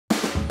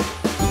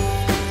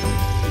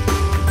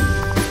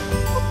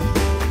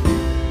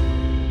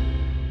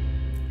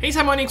Hey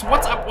Simonics,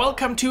 what's up?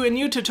 Welcome to a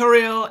new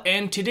tutorial,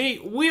 and today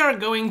we are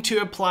going to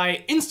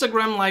apply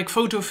Instagram-like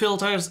photo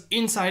filters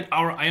inside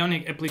our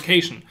Ionic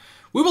application.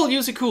 We will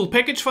use a cool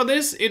package for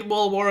this. It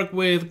will work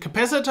with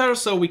capacitor,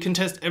 so we can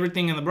test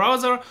everything in the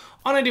browser.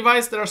 On a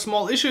device there are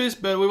small issues,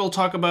 but we will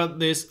talk about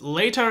this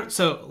later,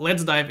 so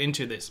let's dive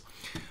into this.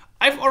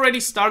 I've already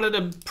started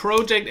a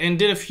project and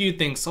did a few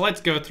things, so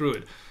let's go through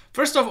it.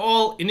 First of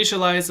all,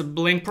 initialize a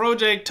blank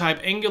project, type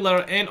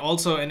Angular, and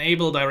also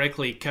enable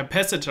directly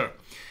capacitor.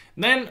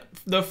 Then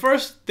the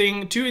first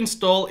thing to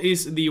install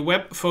is the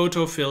web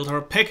photo filter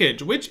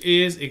package, which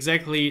is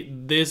exactly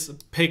this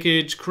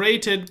package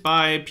created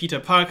by Peter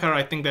Parker.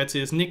 I think that's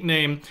his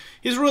nickname.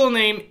 His real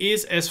name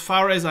is, as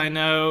far as I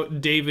know,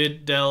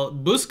 David Del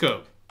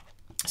Busco.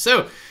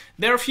 So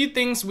there are a few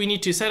things we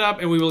need to set up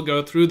and we will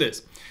go through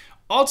this.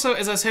 Also,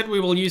 as I said, we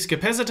will use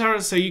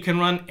capacitor, so you can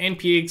run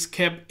npx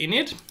cap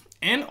init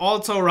and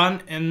also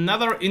run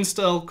another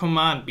install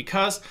command,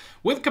 because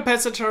with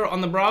capacitor on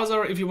the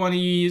browser, if you want to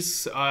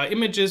use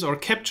images or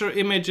capture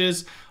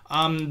images,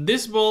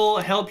 this will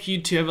help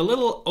you to have a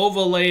little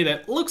overlay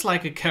that looks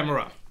like a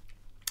camera.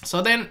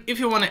 So then if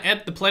you want to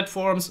add the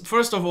platforms,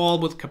 first of all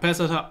with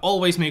capacitor,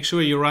 always make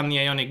sure you run the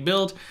Ionic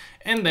build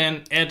and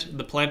then add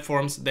the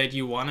platforms that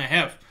you want to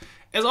have.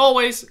 As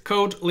always,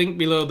 code linked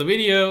below the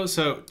video,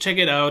 so check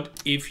it out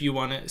if you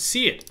want to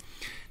see it.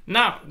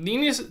 Now,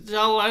 the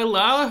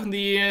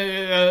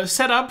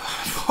setup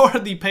for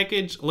the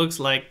package looks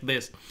like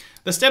this.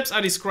 The steps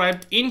are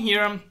described in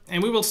here,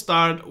 and we will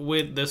start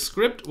with the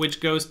script, which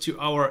goes to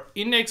our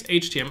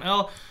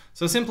index.html.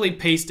 So simply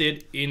paste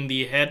it in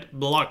the head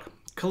block,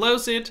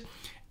 close it,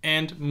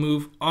 and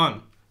move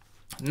on.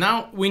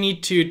 Now we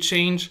need to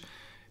change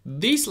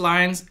these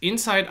lines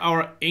inside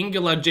our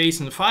Angular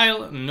JSON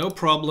file. No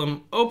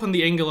problem. Open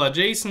the Angular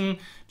JSON.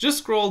 Just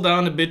scroll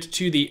down a bit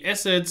to the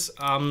assets.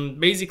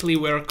 Basically,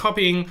 we're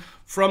copying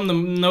from the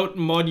node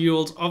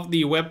modules of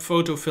the web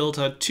photo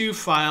filter two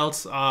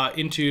files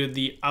into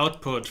the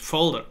output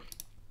folder.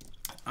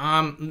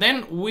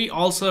 Then we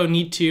also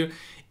need to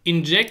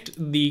inject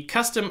the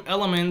custom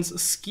elements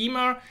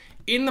schema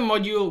in the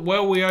module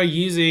where we are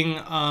using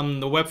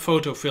the web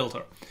photo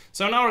filter.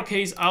 So in our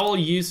case, I will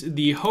use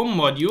the home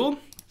module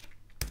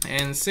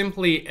and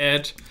simply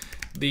add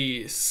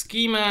the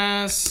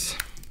schemas,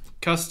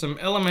 custom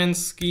elements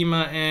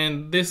schema,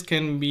 and this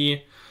can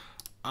be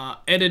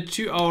added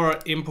to our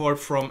import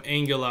from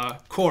Angular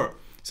core.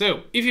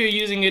 So if you're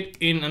using it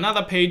in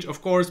another page,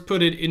 of course,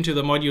 put it into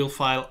the module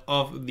file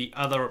of the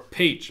other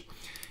page.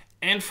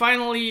 And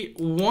finally,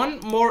 one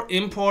more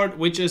import,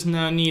 which is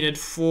now needed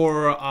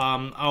for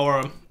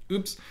our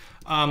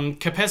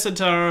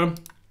capacitor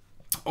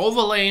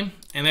overlay,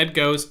 and that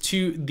goes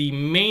to the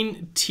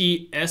main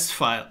TS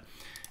file.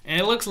 And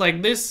it looks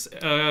like this,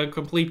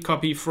 complete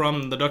copy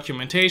from the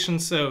documentation.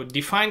 So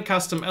define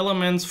custom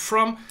elements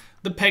from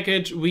the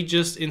package we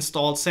just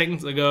installed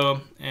seconds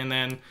ago, and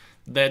then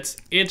that's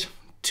it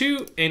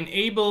to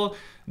enable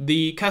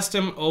the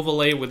custom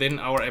overlay within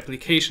our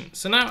application.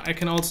 So now I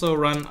can also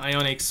run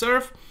Ionic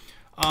Surf.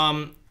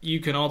 You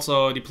can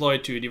also deploy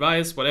it to a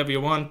device, whatever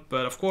you want,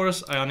 but of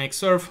course Ionic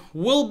Surf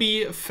will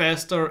be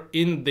faster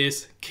in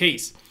this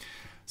case.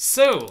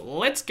 So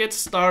let's get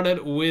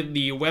started with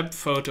the web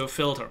photo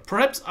filter.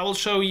 Perhaps I will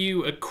show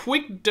you a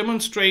quick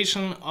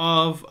demonstration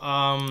of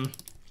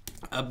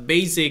the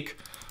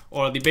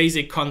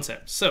basic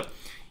concept. So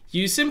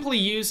you simply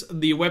use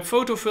the web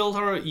photo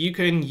filter. You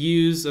can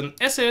use an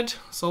asset.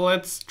 So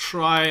let's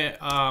try,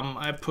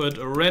 I put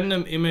a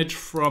random image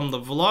from the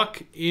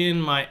vlog in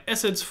my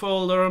assets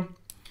folder.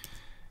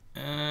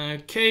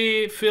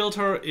 Okay,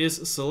 filter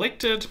is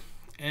selected,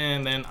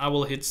 and then I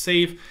will hit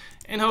save.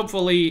 And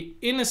hopefully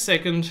in a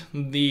second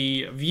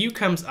the view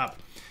comes up.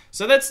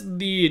 So that's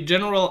the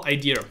general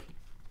idea.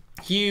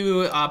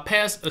 You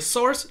pass a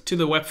source to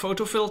the web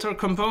photo filter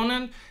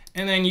component,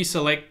 and then you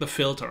select the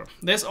filter.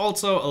 There's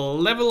also a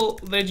level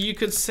that you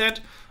could set,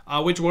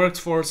 which works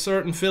for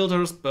certain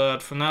filters,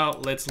 but for now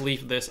let's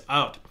leave this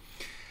out.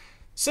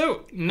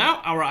 So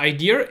now our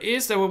idea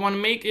is that we want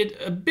to make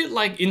it a bit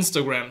like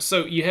Instagram.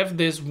 So you have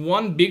this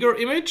one bigger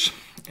image,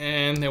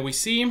 and there we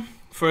see,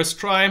 first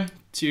try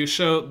to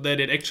show that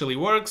it actually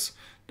works.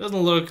 Doesn't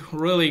look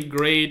really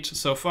great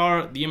so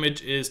far. The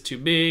image is too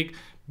big,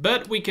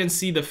 but we can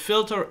see the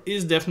filter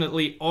is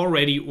definitely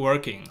already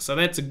working. So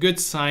that's a good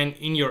sign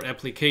in your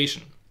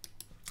application.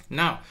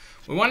 Now,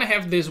 we want to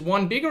have this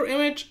one bigger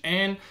image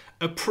and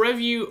a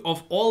preview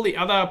of all the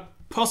other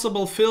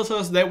possible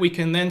filters that we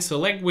can then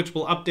select, which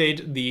will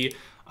update the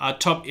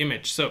top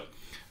image. So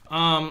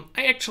I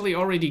actually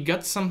already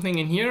got something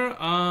in here.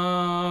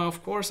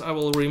 Of course, I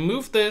will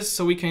remove this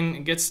so we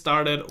can get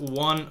started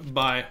one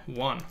by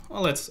one.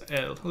 Well, let's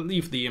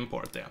leave the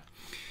import there.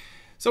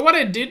 So what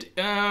I did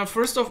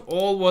first of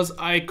all was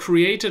I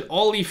created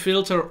all the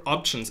filter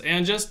options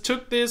and just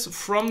took this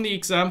from the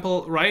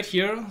example right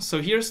here.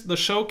 So here's the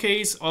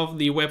showcase of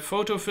the web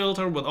photo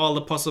filter with all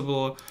the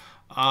possible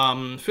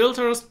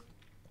filters.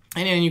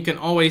 And then you can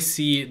always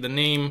see the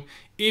name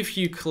if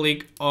you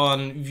click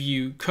on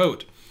view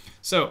code.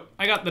 So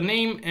I got the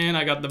name and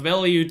I got the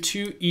value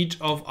to each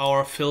of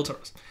our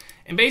filters.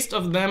 And based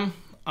on them,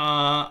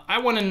 I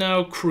want to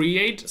now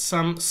create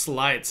some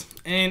slides.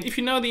 And if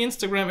you know the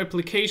Instagram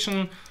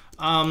application,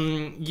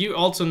 you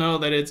also know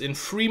that it's in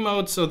free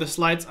mode, so the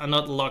slides are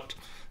not locked.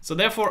 So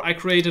therefore I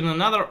created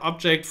another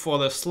object for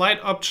the slide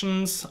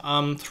options,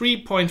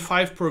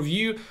 3.5 per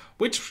view,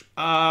 which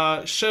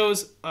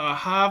shows a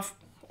half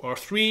or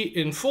 3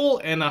 in full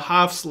and a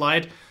half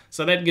slide.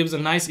 So that gives a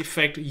nice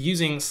effect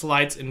using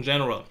slides in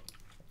general.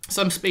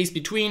 Some space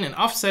between and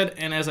offset,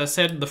 and as I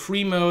said, the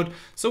free mode,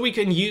 so we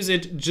can use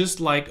it just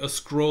like a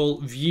scroll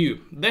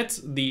view. That's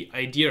the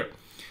idea.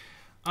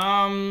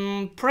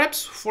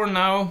 Perhaps for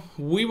now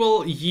we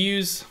will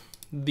use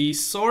the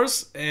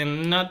source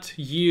and not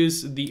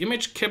use the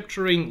image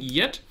capturing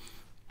yet.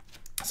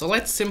 So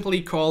let's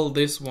simply call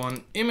this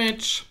one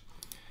image,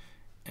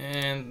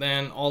 and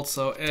then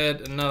also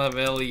add another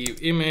value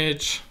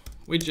image,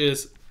 which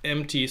is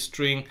empty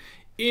string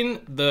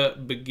in the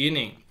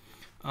beginning.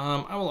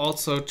 I will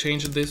also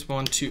change this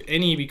one to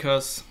any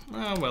because,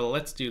 well,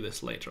 let's do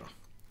this later.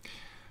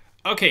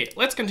 Okay,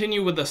 let's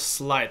continue with the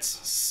slides.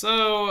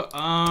 So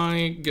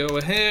I go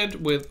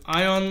ahead with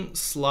Ion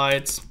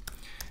slides.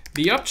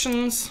 The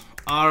options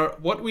are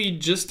what we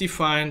just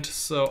defined.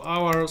 So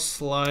our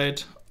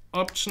slide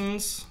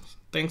options,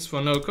 thanks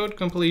for no code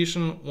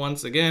completion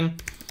once again.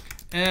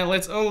 And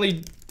let's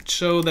only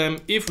show them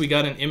if we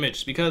got an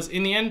image, because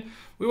in the end,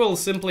 we will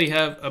simply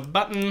have a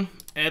button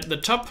at the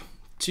top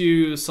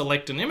to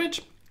select an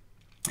image,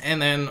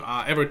 and then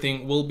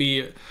everything will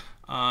be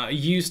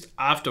used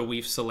after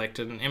we've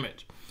selected an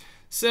image.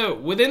 So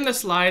within the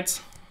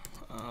slides,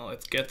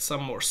 let's get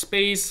some more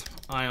space,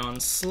 Ion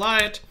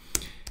slide,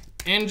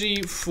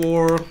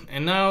 ng4,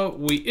 and now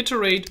we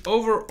iterate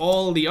over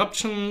all the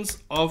options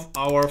of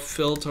our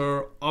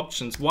filter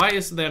options. Why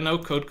is there no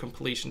code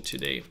completion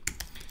today?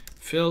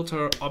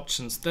 Filter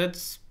options,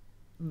 that's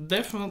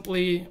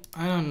definitely,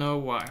 I don't know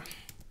why.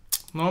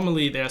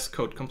 Normally there's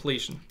code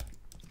completion.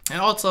 And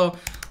also,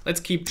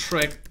 let's keep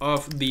track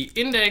of the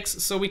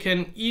index so we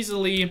can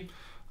easily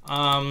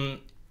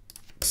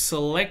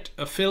select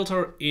a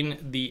filter in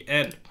the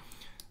end.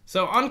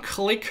 So on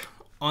click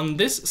on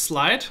this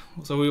slide,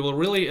 so we will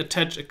really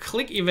attach a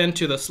click event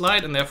to the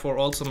slide and therefore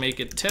also make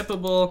it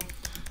tappable.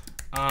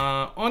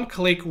 On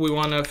click, we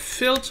want to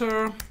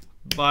filter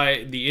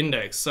by the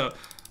index. So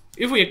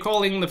if we are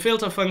calling the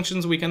filter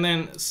functions, we can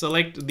then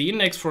select the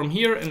index from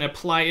here and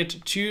apply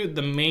it to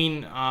the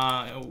main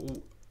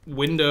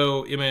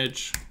window,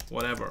 image,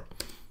 whatever.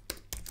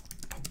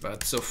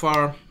 But so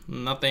far,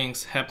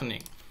 nothing's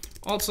happening.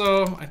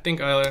 Also, I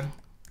think I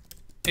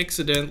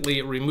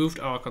accidentally removed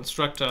our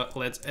constructor.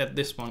 Let's add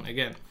this one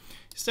again.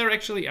 Is there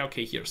actually,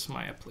 okay, here's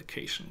my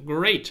application.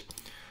 Great.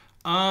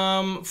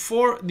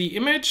 For the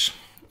image,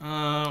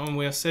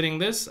 we're setting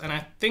this, and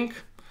I think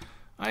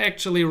I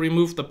actually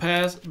removed the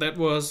path. That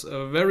was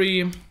a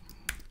very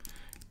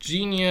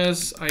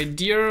genius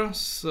idea.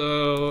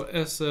 So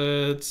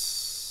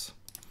assets,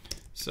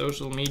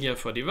 social media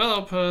for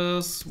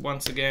developers,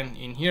 once again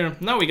in here.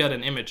 Now we got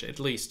an image at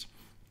least.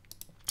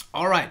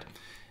 All right,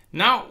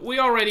 now we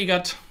already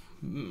got,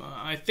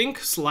 I think,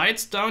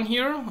 slides down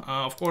here.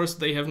 Of course,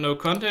 they have no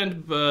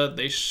content, but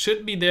they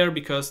should be there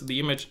because the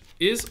image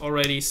is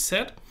already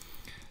set.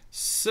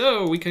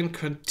 So we can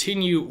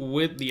continue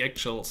with the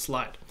actual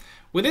slide.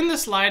 Within the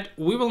slide,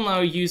 we will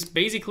now use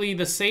basically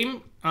the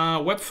same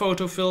web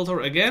photo filter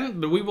again,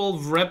 but we will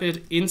wrap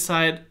it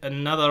inside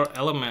another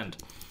element.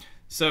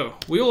 So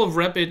we will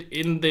wrap it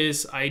in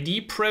this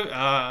ID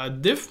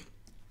div,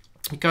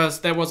 because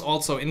that was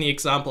also in the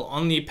example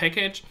on the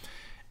package.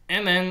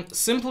 And then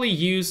simply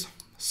use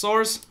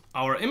source,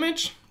 our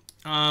image,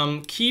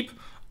 keep,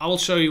 I will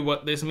show you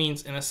what this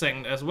means in a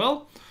second as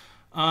well.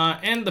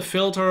 And the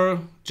filter,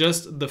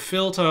 just the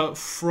filter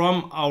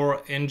from our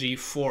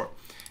ng4.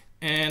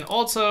 And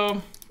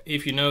also,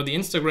 if you know the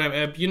Instagram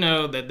app, you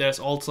know that there's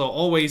also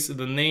always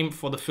the name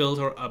for the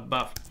filter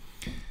above.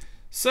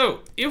 So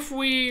if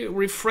we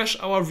refresh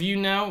our view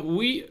now,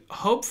 we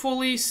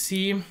hopefully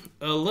see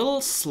a little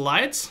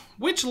slides,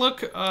 which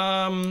look,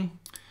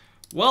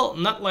 well,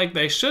 not like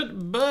they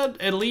should,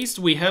 but at least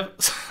we have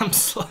some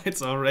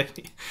slides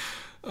already.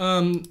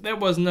 That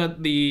was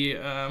not the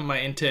my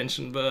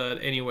intention, but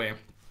anyway.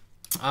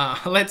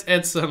 Let's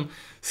add some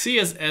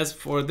CSS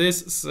for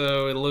this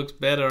so it looks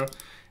better.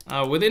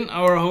 Within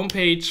our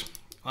homepage,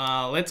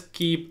 let's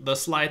keep the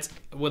slides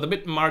with a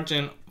bit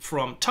margin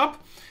from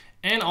top,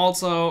 and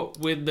also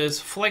with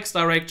this flex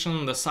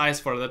direction, the size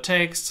for the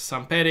text,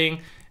 some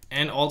padding,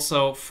 and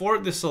also for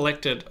the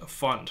selected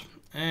font.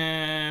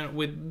 And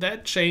with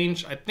that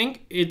change, I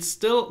think it's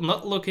still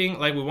not looking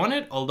like we want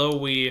it, although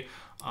we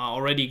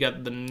already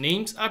got the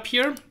names up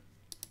here.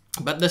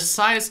 But the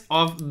size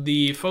of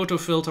the photo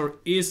filter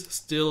is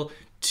still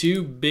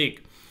too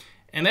big.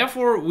 And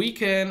therefore we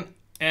can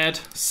add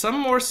some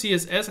more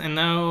CSS, and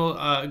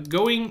now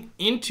going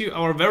into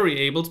our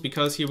variables,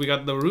 because here we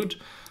got the root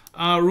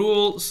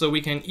rule, so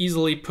we can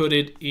easily put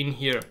it in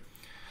here.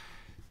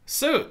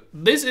 So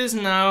this is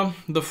now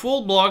the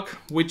full block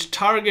which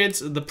targets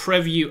the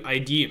preview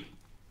ID.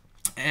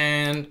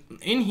 And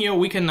in here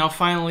we can now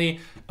finally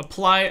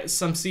apply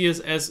some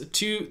CSS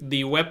to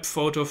the web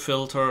photo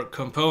filter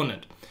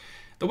component.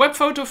 The web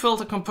photo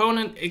filter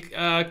component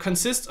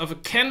consists of a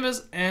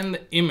canvas and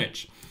the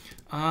image.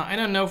 I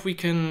don't know if we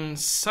can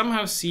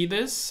somehow see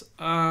this.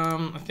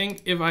 I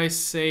think if I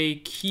say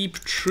keep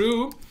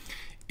true,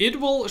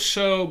 it will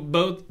show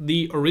both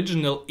the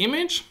original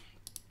image,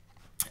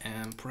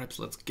 and perhaps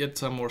let's get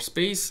some more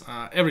space.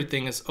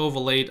 Everything is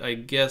overlaid, I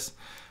guess.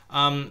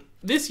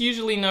 This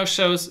usually now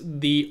shows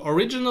the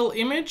original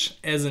image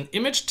as an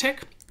image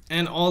tag,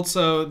 and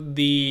also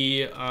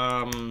the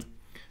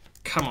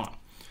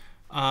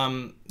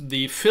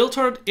the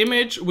filtered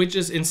image, which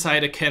is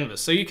inside a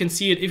canvas. So you can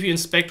see it if you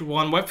inspect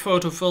one web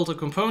photo filter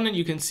component.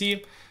 You can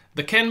see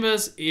the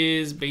canvas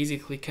is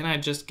basically, can I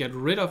just get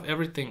rid of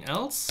everything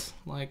else?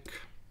 Like,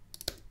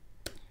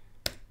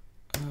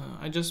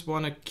 I just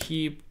want to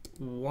keep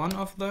one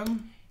of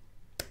them.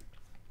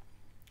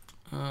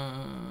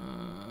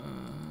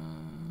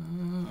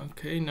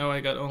 Okay, now I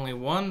got only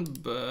one,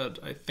 but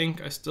I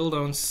think I still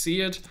don't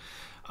see it.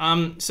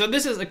 So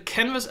this is a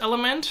canvas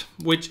element,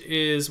 which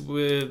is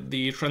with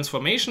the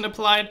transformation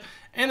applied,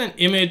 and an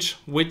image,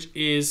 which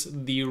is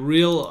the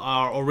real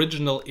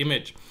original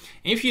image.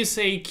 If you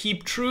say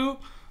keep true,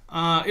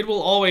 it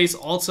will always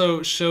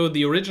also show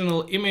the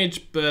original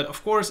image, but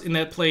of course in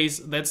that place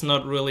that's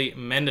not really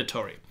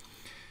mandatory.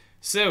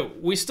 So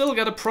we still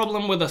got a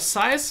problem with the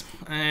size,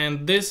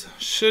 and this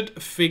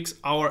should fix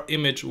our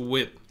image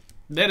width.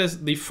 That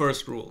is the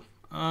first rule.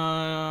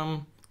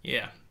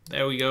 Yeah,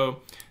 there we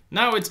go.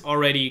 Now it's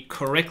already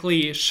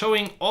correctly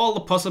showing all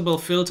the possible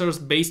filters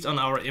based on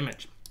our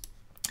image.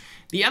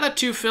 The other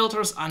two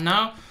filters are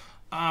now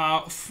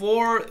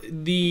for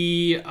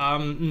the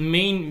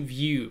main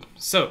view.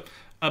 So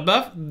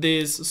above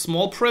this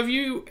small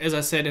preview, as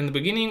I said in the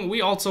beginning,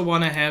 we also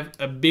want to have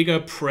a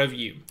bigger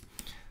preview.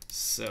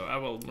 So I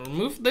will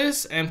remove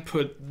this and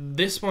put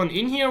this one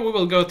in here. We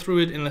will go through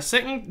it in a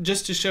second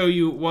just to show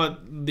you what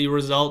the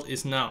result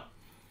is now.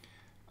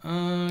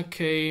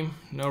 Okay,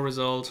 no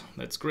result.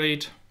 That's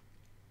great.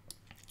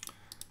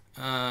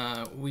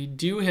 We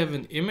do have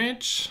an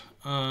image.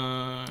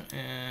 Why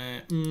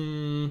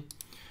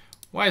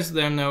is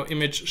there no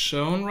image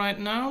shown right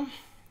now?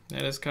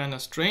 That is kind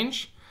of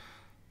strange.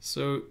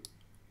 So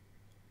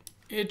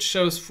it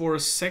shows for a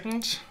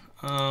second.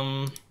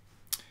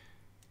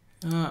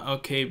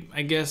 Okay,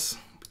 I guess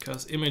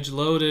because image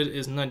loaded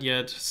is not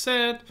yet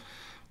set.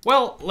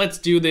 Well, let's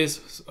do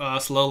this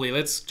slowly.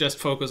 Let's just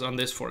focus on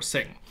this for a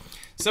second.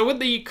 So with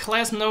the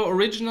class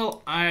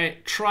noOriginal, I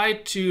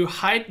tried to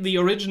hide the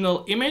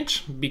original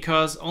image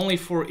because only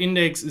for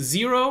index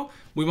 0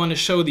 we want to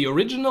show the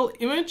original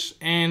image,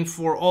 and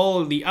for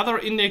all the other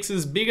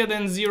indexes bigger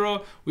than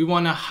 0 we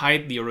want to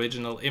hide the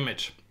original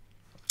image.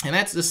 And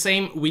that's the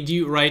same we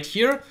do right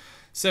here.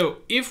 So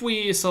if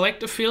we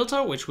select a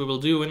filter, which we will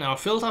do in our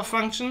filter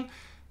function,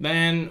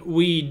 then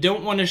we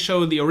don't want to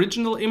show the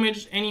original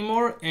image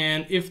anymore,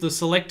 and if the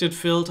selected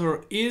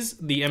filter is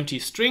the empty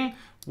string,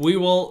 we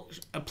will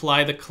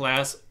apply the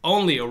class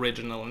only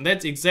original, and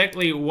that's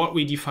exactly what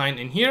we define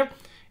in here.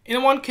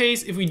 In one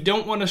case, if we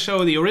don't want to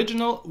show the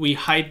original, we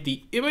hide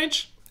the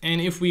image, and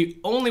if we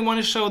only want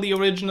to show the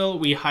original,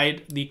 we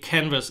hide the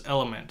canvas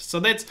element. So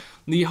that's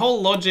the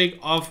whole logic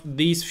of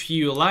these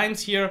few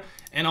lines here,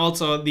 and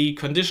also the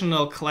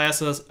conditional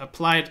classes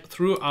applied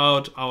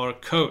throughout our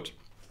code.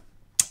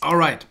 All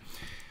right.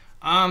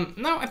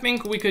 Now I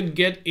think we could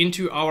get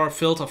into our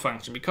filter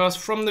function, because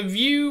from the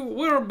view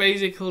we're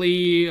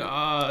basically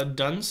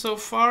done so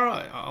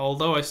far,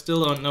 although I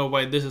still don't know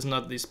why this is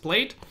not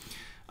displayed.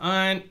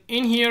 And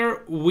in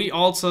here we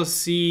also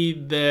see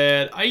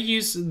that I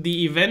use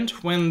the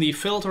event when the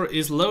filter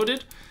is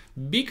loaded,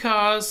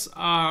 because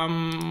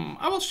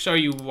I will show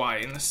you why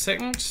in a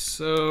second.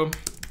 So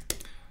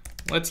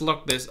let's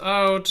lock this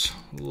out,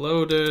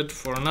 load it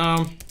for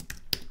now.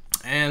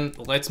 And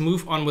let's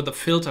move on with the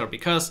filter,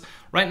 because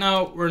right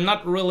now we're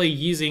not really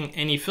using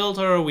any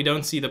filter. We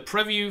don't see the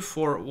preview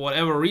for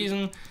whatever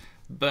reason,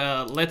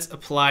 but let's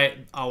apply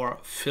our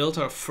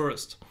filter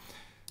first.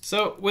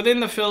 So within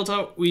the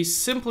filter, we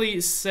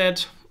simply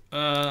set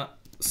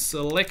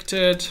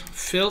selected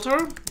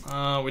filter,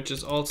 which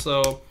is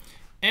also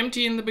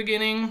empty in the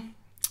beginning,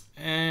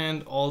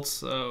 and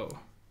also,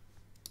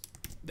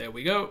 there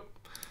we go,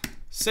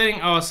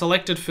 setting our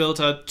selected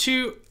filter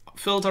to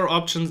filter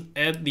options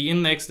at the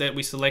index that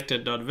we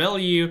selected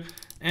 .value,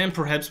 and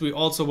perhaps we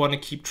also want to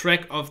keep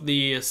track of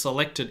the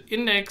selected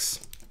index,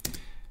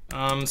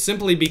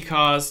 simply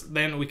because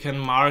then we can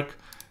mark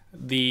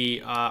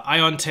the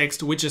Ion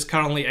text which is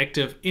currently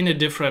active in a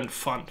different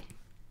font.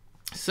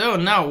 So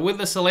now with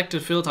the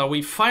selected filter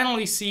we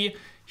finally see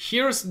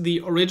here's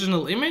the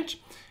original image,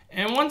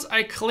 and once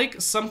I click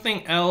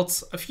something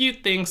else, a few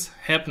things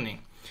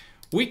happening.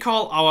 We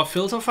call our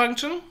filter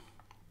function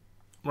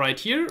right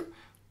here.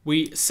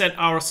 We set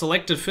our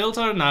selected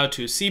filter now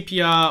to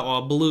sepia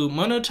or blue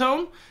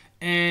monotone,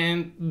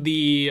 and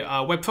the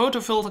web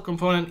photo filter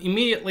component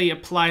immediately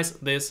applies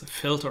this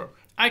filter.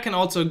 I can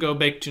also go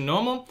back to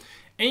normal,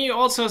 and you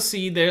also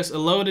see there's a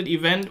loaded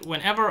event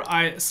whenever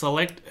I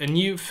select a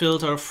new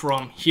filter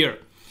from here.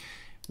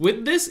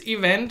 With this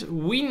event,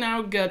 we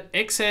now get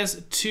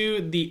access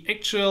to the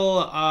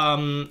actual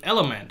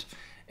element.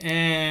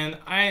 And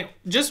I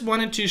just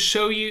wanted to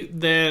show you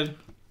that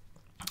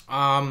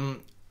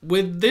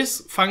with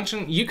this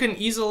function, you can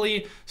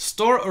easily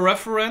store a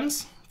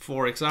reference,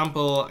 for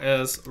example,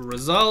 as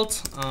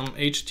result,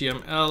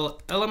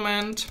 HTML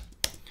element,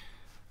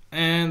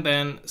 and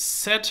then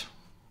set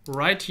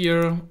right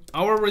here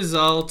our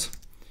result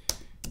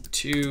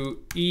to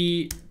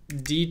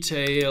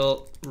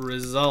eDetail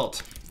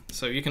result.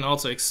 So you can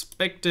also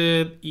expect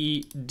it.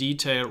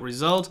 eDetail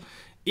result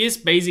is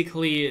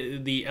basically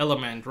the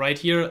element right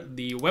here,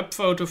 the web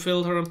photo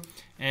filter.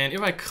 And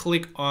if I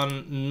click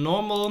on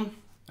normal,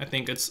 I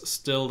think it's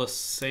still the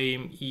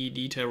same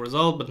eDetail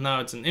result, but now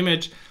it's an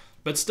image.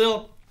 But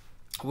still,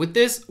 with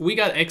this, we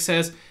got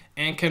access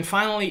and can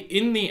finally,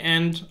 in the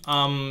end,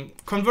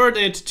 convert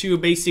it to a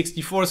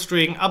base64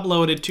 string,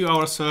 upload it to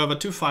our server,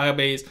 to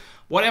Firebase,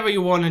 whatever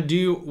you want to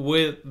do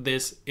with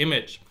this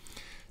image.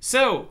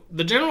 So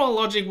the general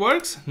logic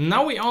works.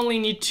 Now we only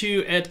need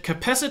to add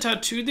capacitor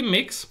to the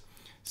mix.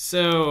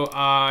 So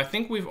I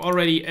think we've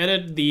already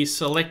added the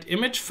select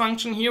image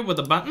function here with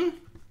a button.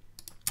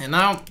 And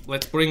now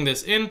let's bring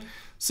this in.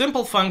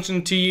 Simple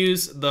function to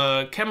use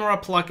the camera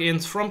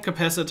plugins from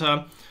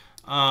capacitor.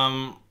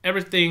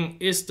 Everything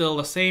is still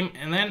the same,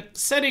 and then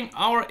setting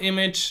our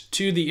image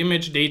to the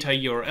image data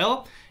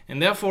URL,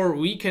 and therefore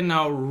we can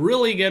now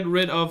really get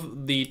rid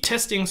of the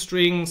testing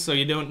string, so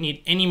you don't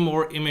need any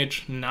more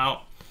image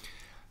now.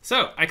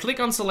 So I click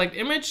on select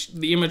image,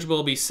 the image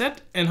will be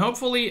set, and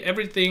hopefully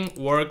everything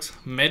works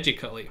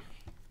magically.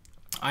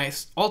 I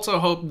also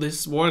hope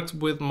this works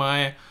with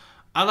my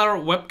other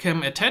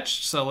webcam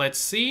attached, so let's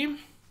see.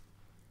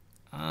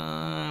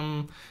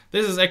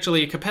 This is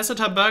actually a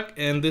capacitor bug,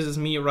 and this is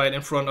me right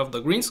in front of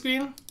the green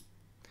screen.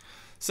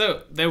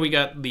 So there we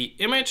got the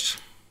image,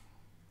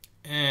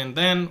 and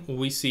then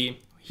we see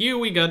here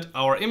we got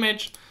our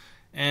image,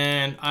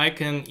 and I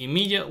can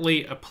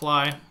immediately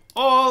apply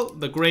all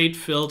the great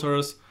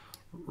filters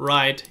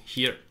right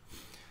here.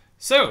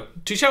 So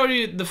to show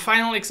you the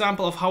final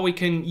example of how we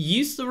can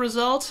use the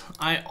result,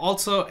 I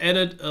also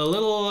added a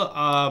little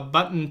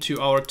button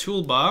to our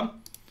toolbar.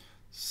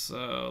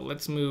 So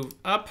let's move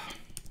up.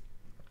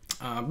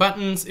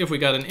 Buttons, if we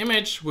got an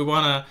image, we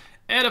want to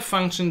add a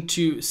function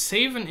to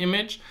save an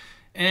image,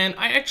 and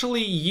I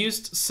actually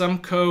used some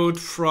code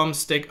from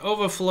Stack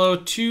Overflow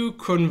to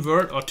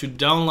convert or to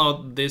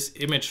download this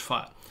image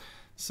file.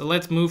 So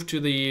let's move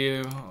to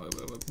the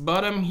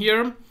bottom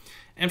here,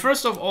 and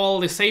first of all,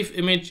 the save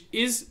image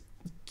is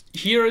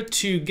here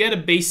to get a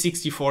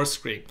base64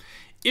 string.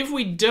 If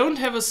we don't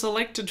have a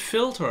selected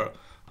filter,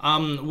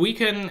 we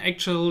can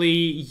actually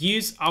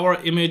use our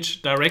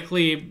image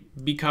directly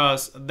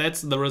because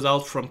that's the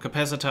result from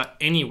capacitor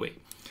anyway.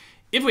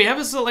 If we have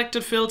a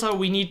selected filter,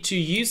 we need to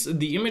use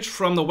the image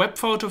from the web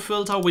photo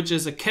filter, which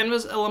is a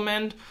canvas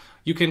element.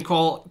 You can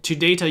call to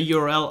data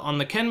URL on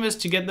the canvas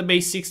to get the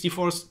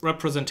base64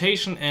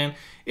 representation. And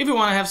if you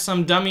want to have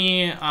some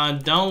dummy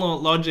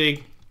download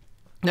logic,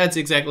 that's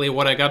exactly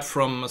what I got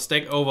from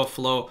Stack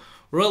Overflow.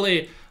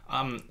 Really,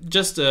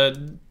 just a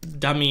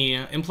dummy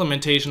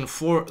implementation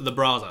for the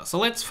browser. So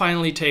let's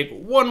finally take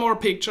one more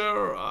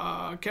picture.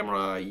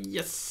 Camera,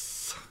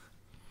 yes.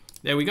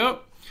 There we go.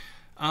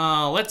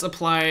 Let's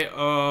apply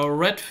a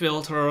red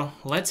filter.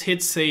 Let's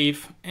hit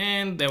save,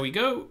 and there we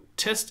go.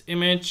 Test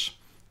image,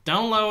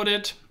 download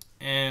it,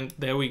 and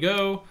there we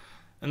go.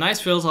 A nice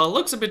filter.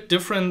 Looks a bit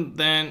different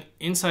than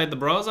inside the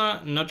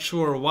browser. Not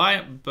sure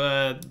why,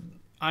 but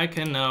I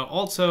can now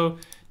also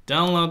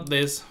download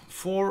this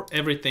for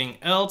everything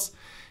else.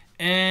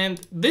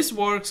 And this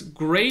works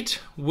great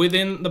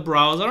within the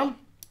browser.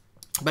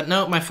 But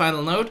now my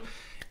final note,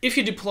 if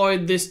you deploy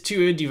this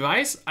to a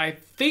device, I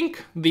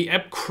think the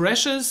app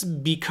crashes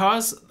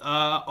because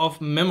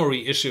of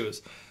memory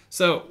issues.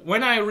 So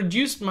when I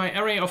reduced my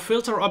array of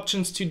filter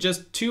options to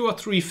just 2 or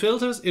 3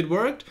 filters, it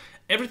worked.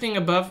 Everything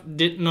above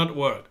did not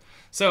work.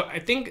 So I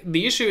think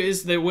the issue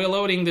is that we're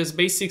loading this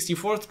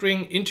base64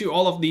 string into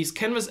all of these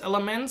canvas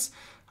elements.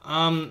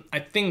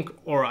 I think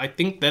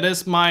that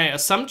is my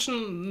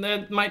assumption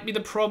that might be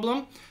the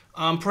problem.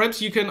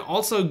 Perhaps you can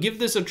also give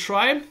this a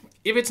try.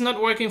 If it's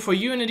not working for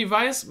you in a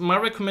device, my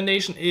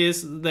recommendation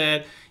is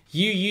that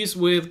you use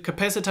with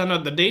capacitor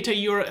not the data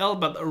URL,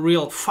 but a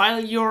real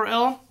file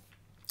URL.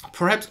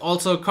 Perhaps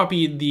also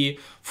copy the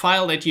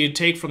file that you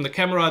take from the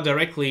camera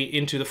directly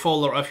into the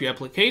folder of your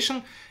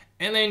application,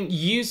 and then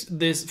use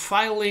this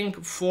file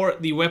link for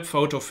the web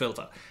photo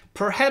filter.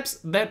 Perhaps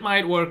that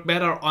might work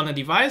better on a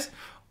device.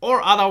 Or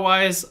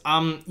otherwise,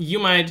 you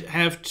might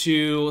have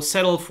to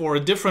settle for a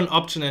different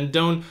option and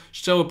don't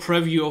show a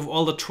preview of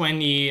all the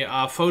 20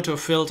 photo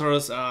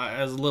filters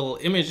as little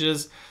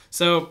images.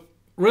 So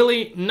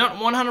really not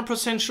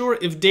 100% sure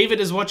if David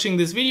is watching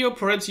this video.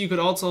 Perhaps you could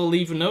also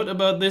leave a note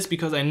about this,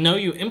 because I know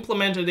you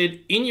implemented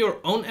it in your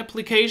own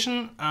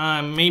application.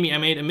 Maybe I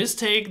made a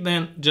mistake,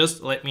 then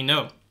just let me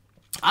know.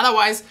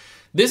 Otherwise,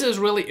 this is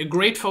really a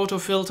great photo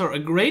filter, a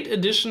great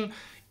addition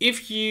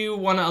if you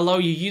want to allow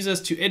your users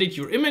to edit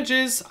your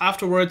images.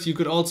 Afterwards, you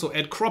could also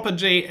add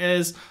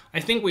Cropper.js. I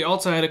think we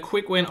also had a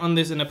quick win on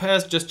this in the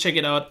past. Just check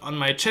it out on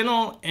my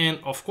channel. And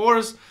of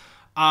course,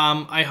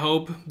 I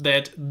hope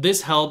that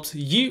this helps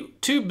you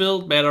to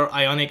build better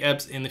Ionic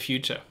apps in the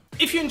future.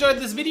 If you enjoyed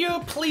this video,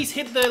 please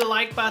hit the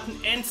like button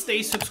and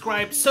stay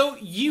subscribed so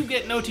you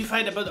get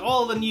notified about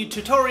all the new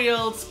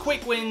tutorials,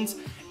 quick wins,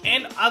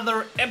 and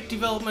other app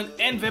development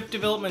and web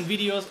development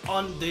videos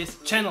on this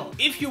channel.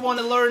 If you want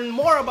to learn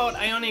more about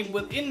Ionic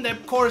with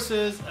in-depth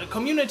courses, a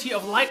community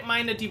of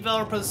like-minded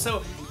developers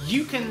so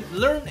you can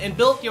learn and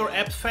build your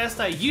apps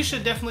faster, you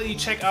should definitely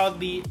check out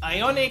the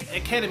Ionic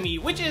Academy,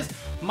 which is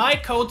my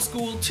code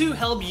school to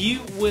help you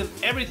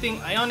with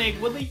everything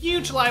Ionic, with a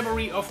huge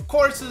library of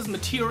courses,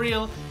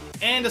 material,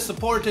 and a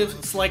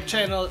supportive Slack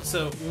channel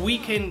so we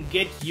can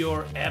get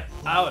your app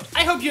out.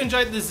 I hope you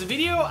enjoyed this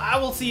video. I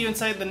will see you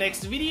inside the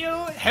next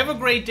video. Have a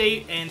great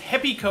day and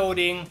happy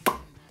coding.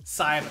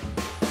 Simon.